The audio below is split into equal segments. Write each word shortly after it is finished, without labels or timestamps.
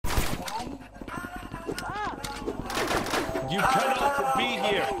You cannot be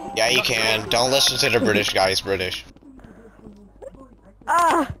here. Yeah, you can. Don't listen to the British guy. He's British.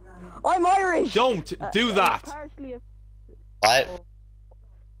 Ah! I'm Irish! Don't do that. What?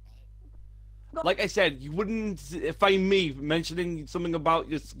 Like I said, you wouldn't find me mentioning something about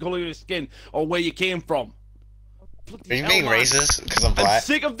your color of your skin or where you came from. Are you being racist because I'm black? I'm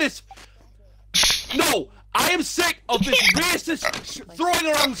sick of this. No, I am sick of this racist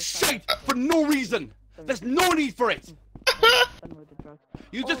throwing around shit for no reason. There's no need for it.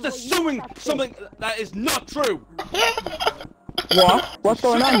 You're just assuming something that is not true. What? What's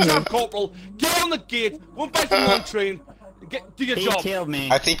going on here? Corporal, get on the gate, go back to the train, do your job. He killed me.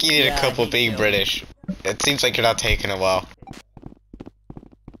 I think you need a couple being British. It seems like you're not taking it well.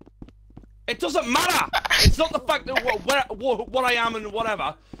 It doesn't matter. It's not the fact that what I am and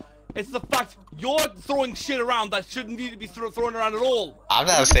whatever. It's the fact you're throwing shit around that shouldn't need to be thrown around at all. I'm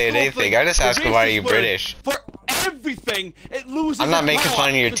not saying anything. I'm just asking why are you British. For everything, it loses. I'm not its making power. fun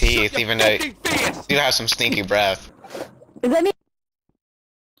of your So teeth, shut even your though fucking face. you have some stinky breath. Is any-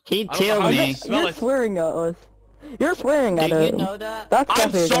 He I don't know killed how you me. smell You're it. swearing at us. You're swearing at Did us. you know that? That's I'm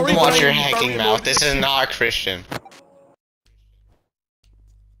definitely sorry, Watch but your I'm hacking very mouth. This is emotional. not Christian.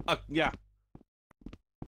 Yeah.